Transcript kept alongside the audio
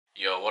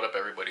Yo, what up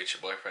everybody, it's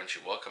your boy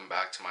Frenchiie. Welcome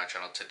back to my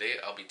channel. Today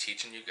I'll be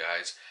teaching you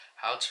guys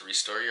how to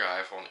restore your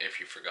iPhone if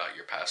you forgot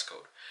your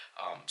passcode.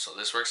 So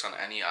this works on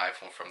any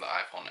iPhone from the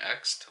iPhone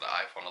X to the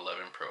iPhone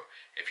 11 Pro.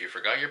 If you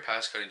forgot your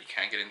passcode and you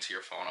can't get into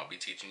your phone, I'll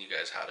be teaching you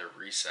guys how to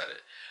reset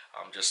it.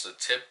 Just a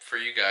tip for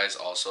you guys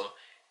also,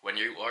 when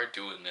you are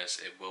doing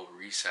this, it will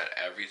reset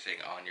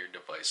everything on your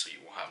device, so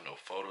you won't have no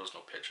photos,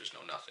 no pictures,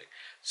 no nothing.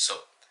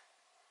 So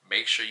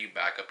make sure you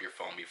back up your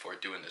phone before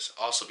doing this.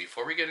 Also,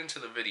 before we get into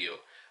the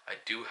video, I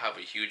do have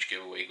a huge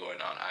giveaway going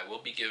on. I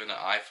will be giving an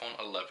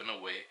iPhone 11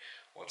 away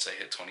once I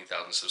hit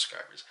 20,000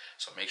 subscribers.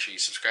 So make sure you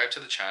subscribe to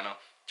the channel,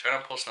 turn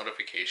on post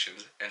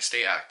notifications, and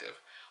stay active.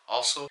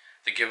 Also,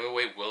 the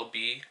giveaway will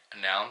be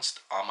announced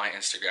on my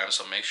Instagram,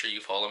 so make sure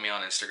you follow me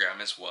on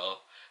Instagram as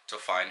well to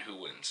find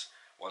who wins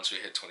once we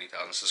hit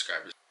 20,000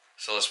 subscribers.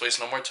 So let's waste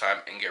no more time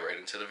and get right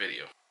into the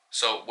video.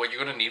 So what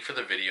you're going to need for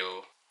the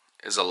video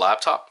is a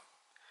laptop,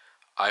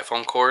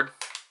 iPhone cord,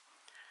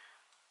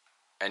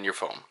 and your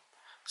phone.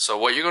 So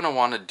what you're going to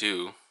want to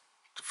do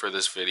for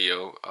this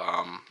video,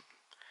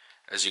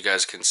 as you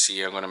guys can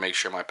see, I'm going to make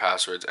sure my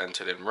password's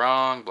entered in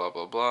wrong, blah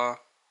blah blah.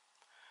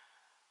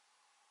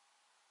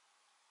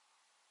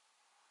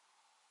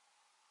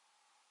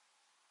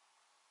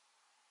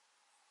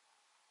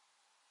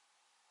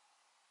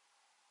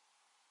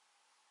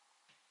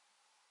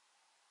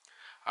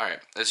 Alright,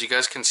 as you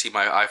guys can see,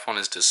 my iPhone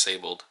is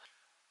disabled.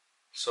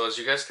 So as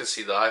you guys can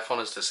see, the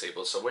iPhone is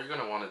disabled. So what you're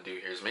going to want to do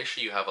here is make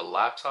sure you have a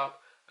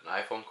laptop, an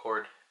iPhone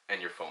cord, and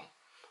your phone.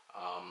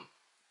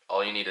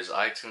 All you need is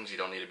iTunes. You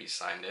don't need to be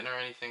signed in or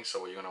anything. So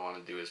what you're going to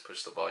want to do is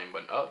push the volume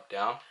button up,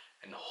 down,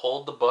 and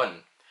hold the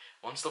button.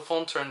 Once the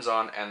phone turns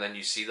on and then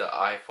you see the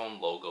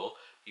iPhone logo,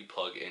 you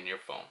plug in your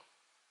phone.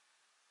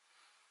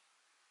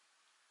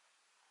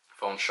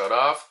 Phone shut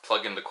off,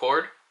 plug in the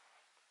cord,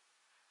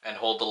 and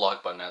hold the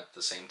lock button at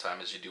the same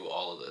time as you do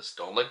all of this.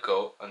 Don't let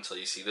go until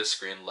you see this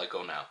screen, let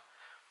go now.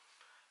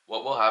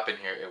 What will happen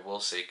here, it will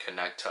say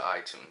connect to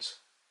iTunes.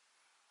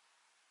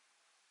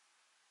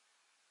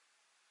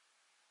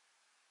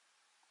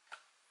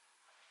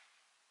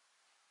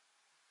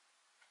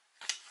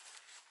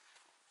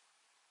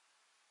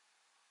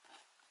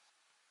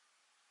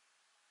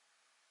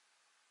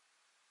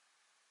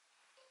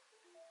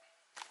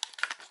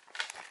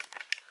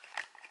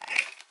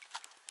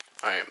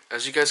 Alright,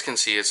 as you guys can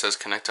see, it says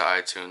connect to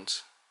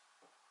iTunes.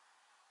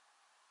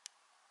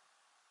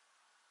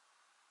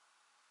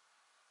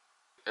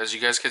 As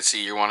you guys can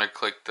see, you want to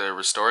click the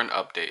restore and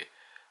update.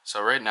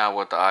 So right now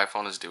what the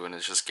iPhone is doing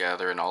is just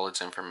gathering all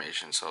its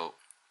information. So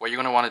what you're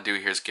going to want to do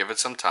here is give it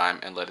some time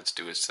and let it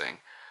do its thing.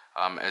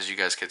 As you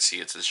guys can see,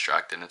 it's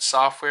extracting its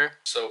software.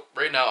 So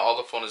right now all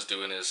the phone is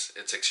doing is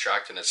it's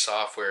extracting its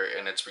software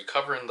and it's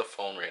recovering the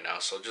phone right now.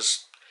 So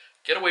just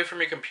get away from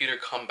your computer,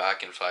 come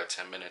back in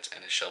 5-10 minutes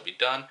and it shall be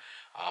done.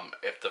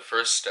 If the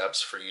first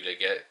steps for you to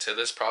get to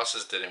this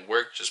process didn't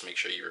work, just make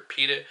sure you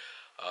repeat it.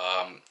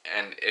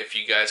 And if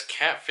you guys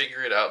can't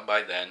figure it out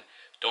by then,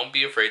 don't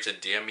be afraid to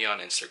DM me on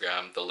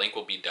Instagram. The link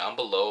will be down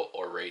below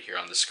or right here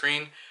on the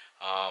screen.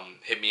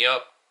 Hit me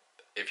up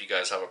if you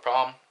guys have a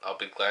problem. I'll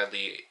be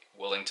gladly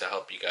willing to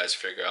help you guys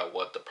figure out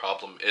what the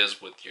problem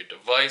is with your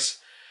device.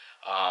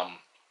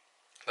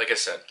 Like I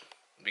said,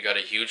 we got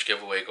a huge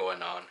giveaway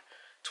going on.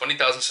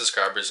 20,000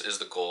 subscribers is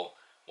the goal.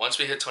 Once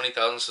we hit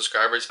 20,000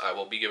 subscribers, I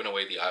will be giving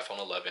away the iPhone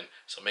 11.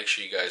 So make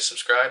sure you guys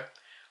subscribe,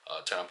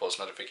 turn on post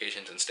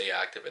notifications, and stay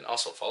active. And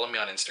also follow me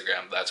on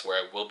Instagram. That's where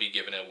I will be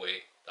giving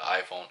away the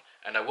iPhone.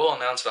 And I will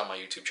announce it on my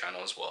YouTube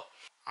channel as well.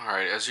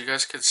 Alright, as you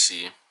guys could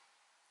see,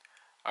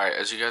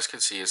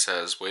 it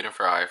says waiting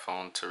for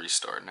iPhone to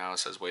restart. Now it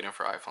says waiting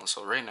for iPhone.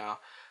 So right now,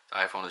 the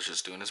iPhone is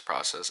just doing its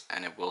process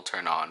and it will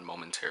turn on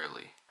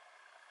momentarily.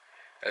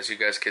 As you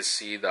guys can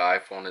see, the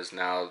iPhone is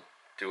now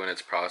doing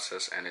its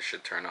process and it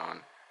should turn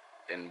on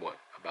in what,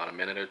 about a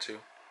minute or two.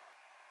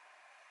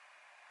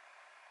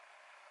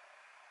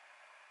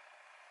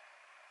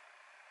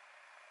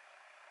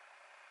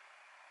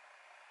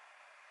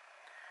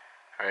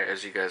 Alright,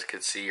 as you guys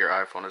can see, your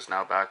iPhone is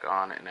now back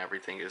on and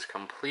everything is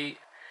complete.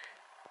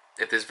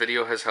 If this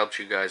video has helped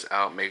you guys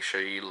out, make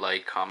sure you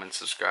like, comment,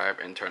 subscribe,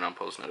 and turn on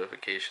post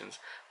notifications.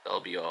 That'll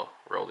be all.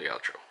 Roll the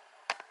outro.